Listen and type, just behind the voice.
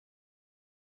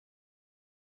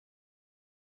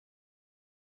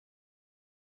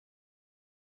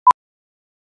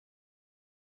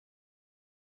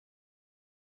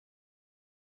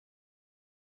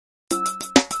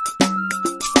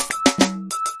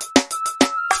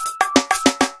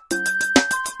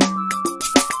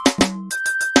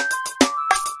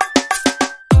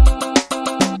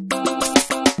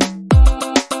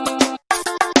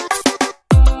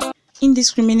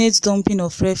Indiscriminate dumping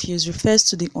of refuse refers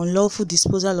to the unlawful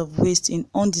disposal of waste in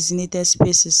undesignated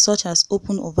spaces such as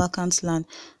open or vacant land,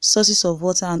 sources of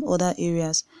water and other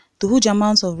areas. The huge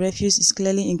amount of refuse is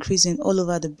clearly increasing all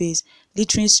over the base,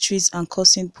 littering streets and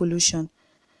causing pollution.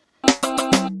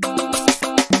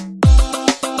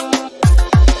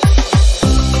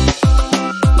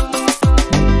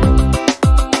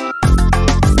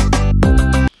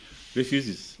 Refuse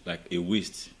is like a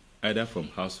waste, either from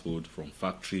household, from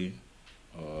factory,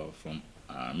 or from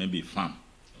maybe farm.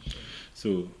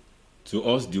 So to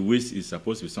us, the waste is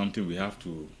supposed to be something we have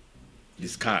to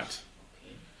discard.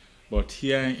 But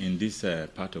here in this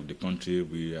part of the country,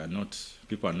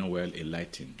 people are not well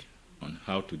enlightened on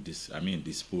how to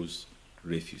dispose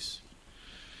refuse.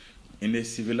 In a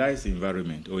civilized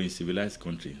environment or in a civilized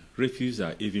country, refuse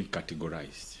are even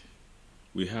categorized.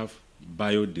 We have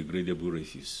biodegradable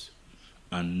refuse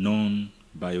and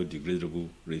non-biodegradable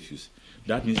refuse.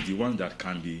 That means the ones that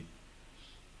can be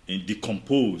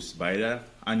decomposed by the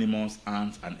animals,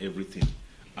 ants, and everything,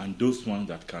 and those ones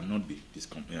that cannot be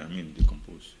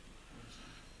decomposed.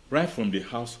 Right from the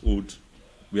household,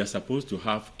 we are supposed to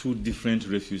have two different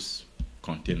refuse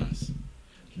containers.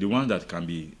 The one that can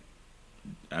be,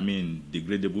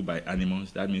 degradable by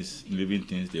animals. That means living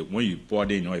things. When you pour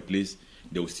them in a place,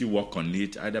 they will still work on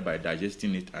it, either by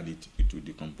digesting it and it will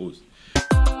decompose.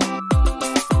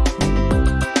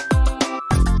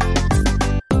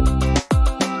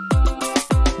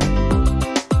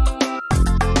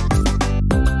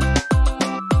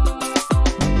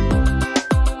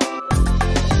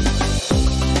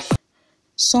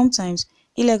 Sometimes,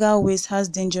 illegal waste has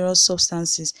dangerous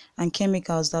substances and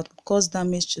chemicals that could cause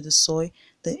damage to the soil,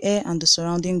 the air and the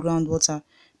surrounding groundwater.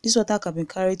 This water can be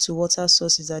carried to water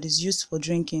sources that is used for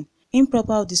drinking.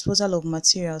 Improper disposal of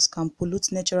materials can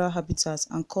pollute natural habitats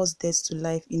and cause death to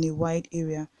life in a wide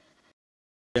area.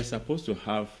 We are supposed to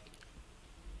have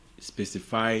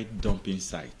specified dumping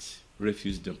sites,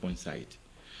 refuse dumping sites.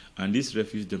 And these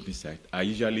refuse dumping sites are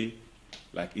usually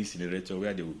like incinerator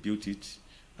where they will build it.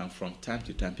 And from time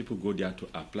to time, people go there to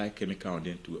apply chemical on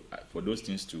them for those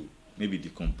things to maybe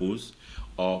decompose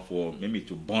or for maybe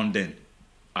to burn them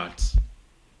at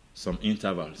some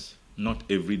intervals, not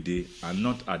every day and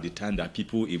not at the time that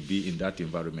people will be in that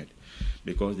environment.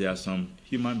 Because there are some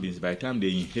human beings, by the time they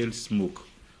inhale smoke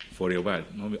for a while,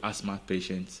 maybe asthma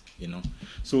patients,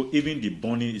 So even the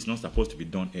burning is not supposed to be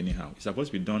done anyhow. It's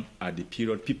supposed to be done at the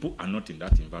period people are not in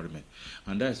that environment.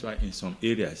 And that's why in some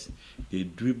areas, they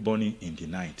do burning in the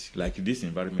night, like this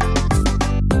environment.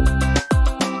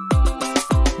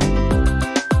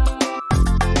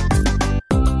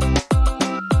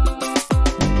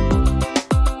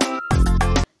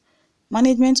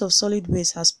 Management of solid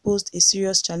waste has posed a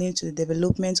serious challenge to the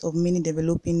development of many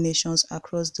developing nations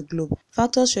across the globe.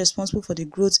 Factors responsible for the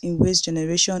growth in waste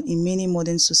generation in many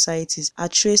modern societies are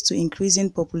traced to increasing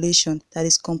population that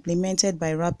is complemented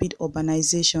by rapid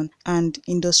urbanization and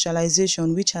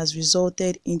industrialization, which has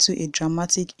resulted into a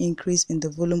dramatic increase in the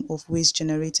volume of waste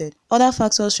generated. Other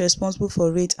factors responsible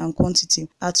for rate and quantity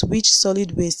at which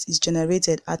solid waste is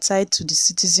generated are tied to the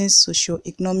citizens'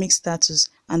 socio-economic status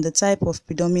and the type of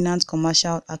predominant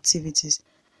commercial activities.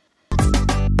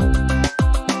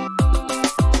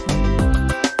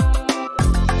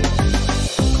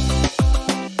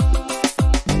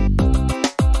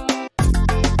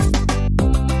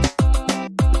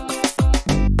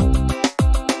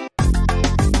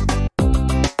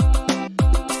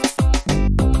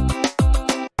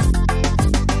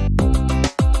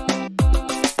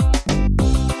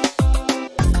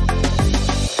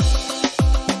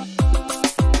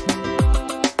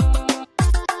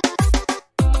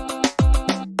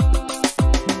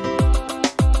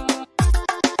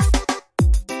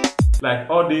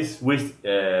 Like all these waste,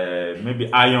 maybe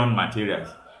iron materials,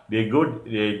 they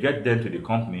get them to the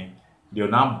company, they'll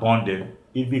now burn them.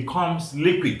 It becomes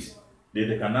liquid.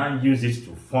 They can now use it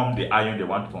to form the iron they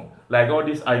want to form. Like all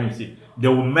this iron, you see, they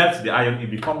will melt the iron,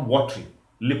 it becomes watery,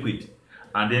 liquid,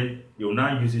 and then they will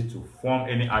now use it to form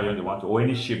any iron they want to, or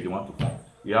any shape they want to form.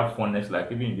 You have furnace,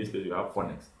 like even in this place, you have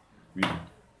furnace. We,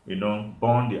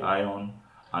 burn the iron,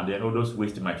 and then all those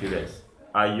waste materials.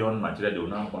 Iron material, they will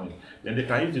now burn it. Then they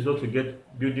can use this also to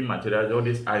get building materials, all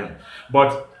this iron.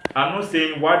 But I'm not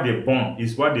saying what they burn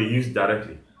is what they use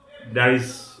directly. There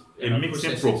is a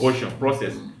mixing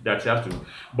process that you have to.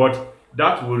 But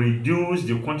that will reduce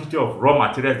the quantity of raw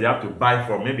materials they have to buy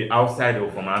from maybe outside or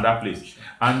from another place.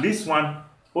 And this one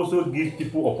also gives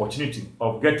people opportunity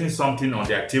of getting something on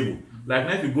their table. Like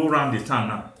now if you go around the town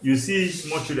now, you see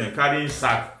small children carrying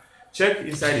sack. Check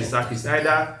inside the sack, it's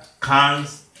either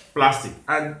cans, plastic,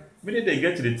 and Immediately they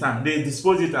get to the tank, they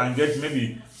dispose it and get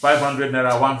maybe 500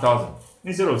 naira, 1,000.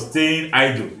 Instead of staying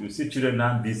idle, you see children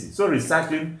now busy. So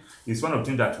recycling is one of the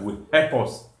things that will help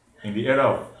us in the era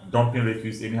of dumping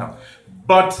refuse anyhow.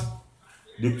 But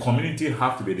the community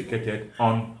have to be educated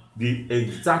on the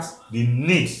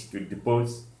need to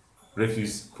dispose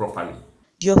refuse properly.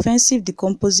 The offensive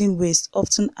decomposing waste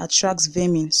often attracts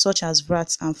vermin such as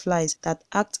rats and flies that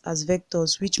act as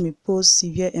vectors which may pose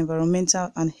severe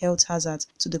environmental and health hazards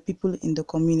to the people in the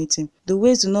community. The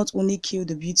waste do not only kill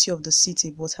the beauty of the city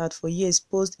but had for years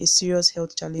posed a serious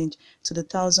health challenge to the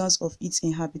thousands of its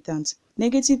inhabitants.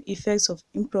 Negative effects of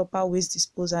improper waste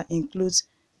disposal include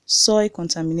soil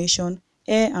contamination,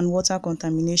 air and water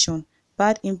contamination,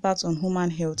 bad impact on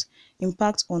human health,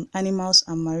 impact on animals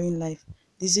and marine life,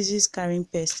 diseases carrying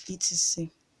pests, etc.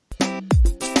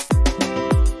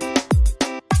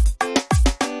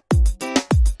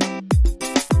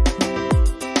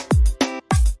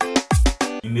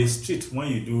 In the street, when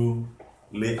you do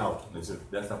layout,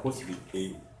 there's supposed to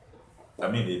be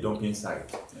a dumping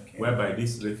site, whereby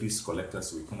these refuse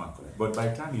collectors will come and collect. But by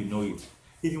the time you know it,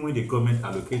 even when the government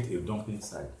allocate a dumping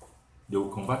site, they will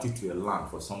convert it to a land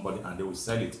for somebody and they will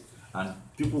sell it, and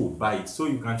people will buy it. So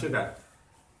you can check that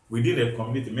within a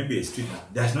community, maybe a street now,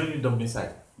 there's no any dumping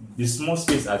site. The small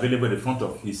space available in front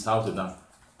of his house, now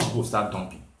people start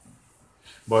dumping.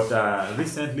 But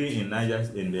recently in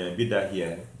Niger, in the Bida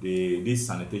here, this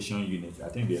sanitation unit, I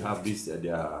think they have this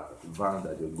their van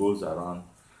that goes around.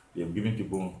 They're giving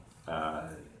people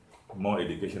more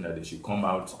education that they should come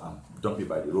out and dump it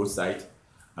by the roadside,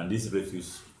 and this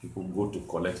refuse people go to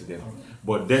collect them.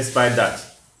 But despite that,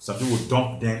 some people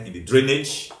dump them in the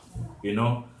drainage,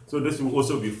 So this will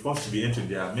also be forced to be entering.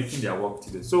 They are making their work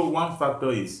today. So one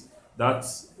factor is that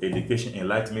education,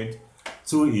 enlightenment.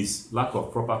 2 is lack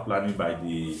of proper planning by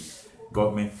the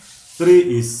government.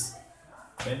 3 is,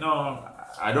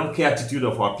 I don't care attitude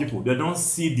of our people. They don't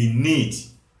see the need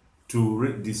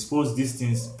to dispose these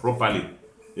things properly.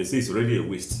 They say it's already a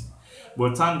waste.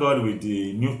 But thank God with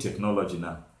the new technology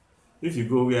now, if you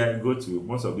go to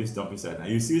most of these dumping sites,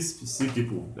 you see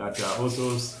people that are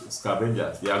also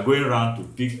scavengers. They are going around to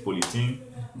pick polythene.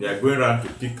 They are going around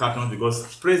to pick cartons,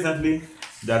 because presently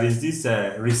there is this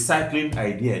recycling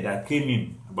idea that came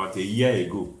in about a year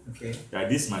ago. That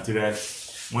these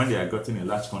materials, when they are gotten in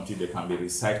large quantity, they can be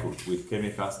recycled with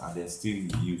chemicals and then still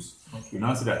used. You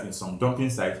now see that in some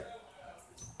dumping sites,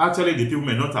 actually the people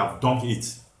may not have dumped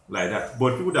it like that,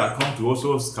 but people that come to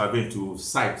also scavenge to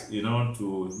site,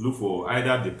 to look for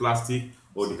either the plastic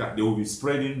or they will be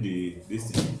spreading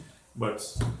this thing. But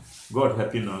God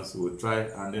helping us, we'll try.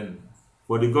 And then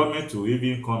for the government to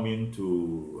even come in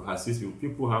to assist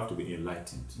people have to be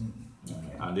enlightened.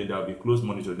 And then there will be close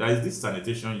monitoring. There is this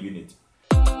sanitation unit.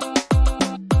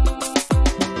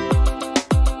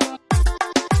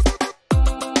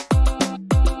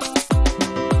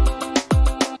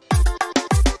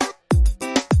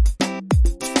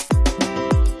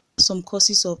 Some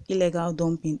causes of illegal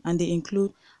dumping, and they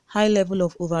include high level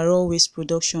of overall waste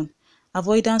production,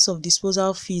 avoidance of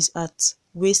disposal fees at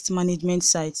waste management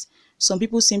sites. Some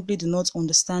people simply do not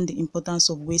understand the importance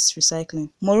of waste recycling.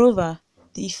 Moreover,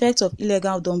 the effect of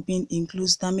illegal dumping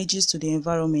includes damages to the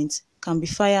environment, can be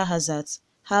fire hazards,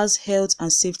 has health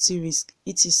and safety risk,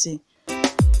 etc.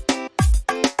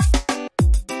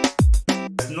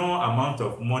 There's no amount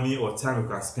of money or time you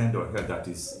can spend on health that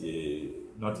is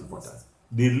not important.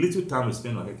 The little time we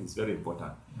spend on health is very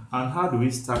important. And how do we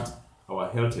start our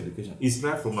health education? It's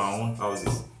right from our own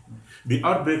houses. The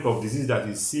outbreak of disease that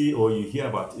you see or you hear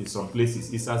about in some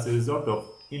places is as a result of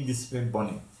indisciplined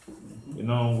burning.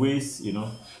 Waste,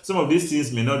 Some of these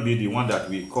things may not be the one that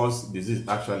will cause disease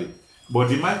actually, but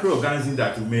the microorganisms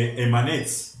that may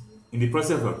emanate in the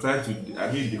process of trying to,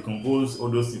 decompose all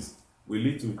those things will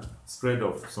lead to spread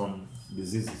of some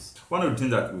diseases. One of the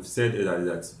things that we've said is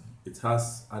that it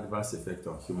has adverse effect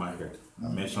on human health. I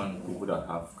mentioned people that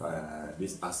have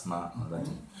this asthma and that.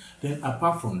 Then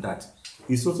apart from that,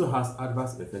 it also has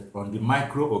adverse effect on the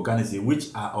microorganisms which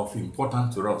are of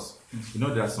importance to us.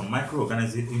 There are some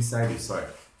microorganisms inside the soil.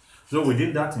 So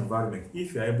within that environment,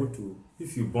 if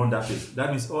you burn that place, that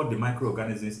means all the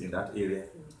microorganisms in that area.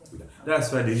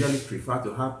 That's why they usually prefer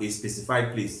to have a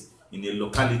specified place in a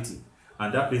locality,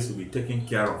 and that place will be taken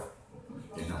care of.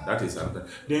 That is another.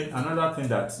 Then another thing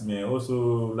that may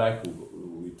also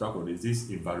we talk about is this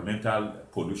environmental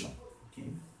pollution.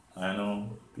 I know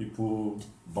people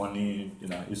burning,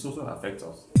 it also affects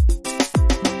us.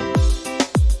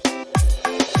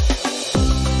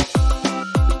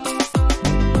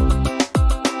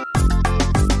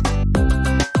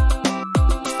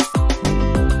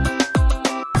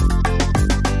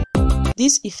 This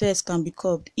These effects can be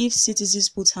curbed if citizens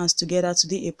put hands together to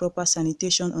do a proper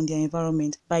sanitation on their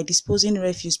environment by disposing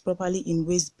refuse properly in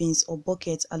waste bins or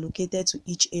buckets allocated to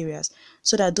each area,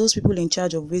 so that those people in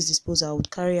charge of waste disposal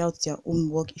would carry out their own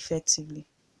work effectively.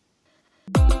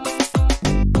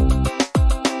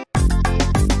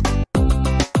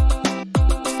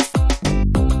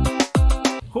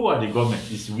 Who are the government?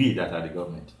 It's we that are the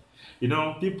government. You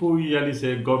know, people usually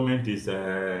say government is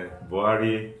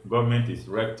Buhari, government is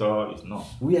rector. It's not.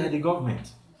 We are the government.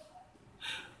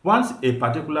 Once a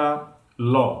particular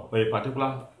law or a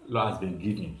particular law has been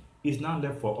given, it's now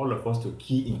left for all of us to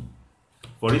key in.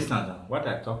 For instance, what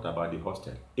I talked about the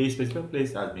hostel, a specific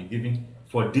place has been given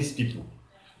for these people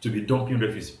to be dumping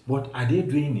refuse. But are they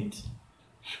doing it?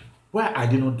 Why are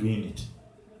they not doing it?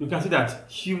 You can see that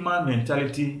human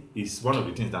mentality is one of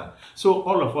the things that, so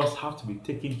all of us have to be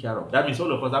taken care of. That means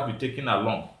all of us have to be taken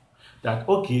along. That,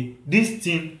 okay, this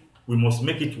thing, we must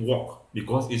make it work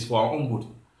because it's for our own good.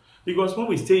 Because when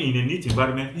we stay in a neat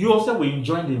environment, you also will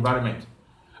enjoy the environment.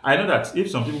 I know that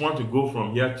if some people want to go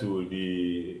from here to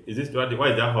the, what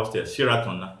is that hostel?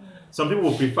 Sheraton now. Some people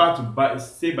will prefer to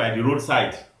stay by the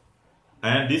roadside.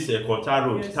 And this Quarter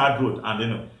Road, yes. Third Road, and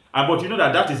then but you know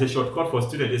that that is a shortcut for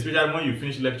students, especially when you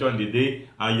finish lecture in the day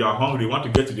and you are hungry, you want to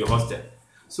get to the hostel.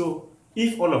 So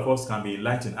if all of us can be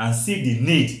enlightened and see the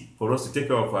need for us to take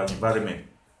care of our environment,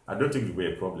 I don't think it will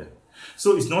be a problem.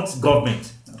 So it's not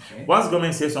government. Okay. Once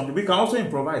government says something, we can also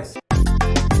improvise.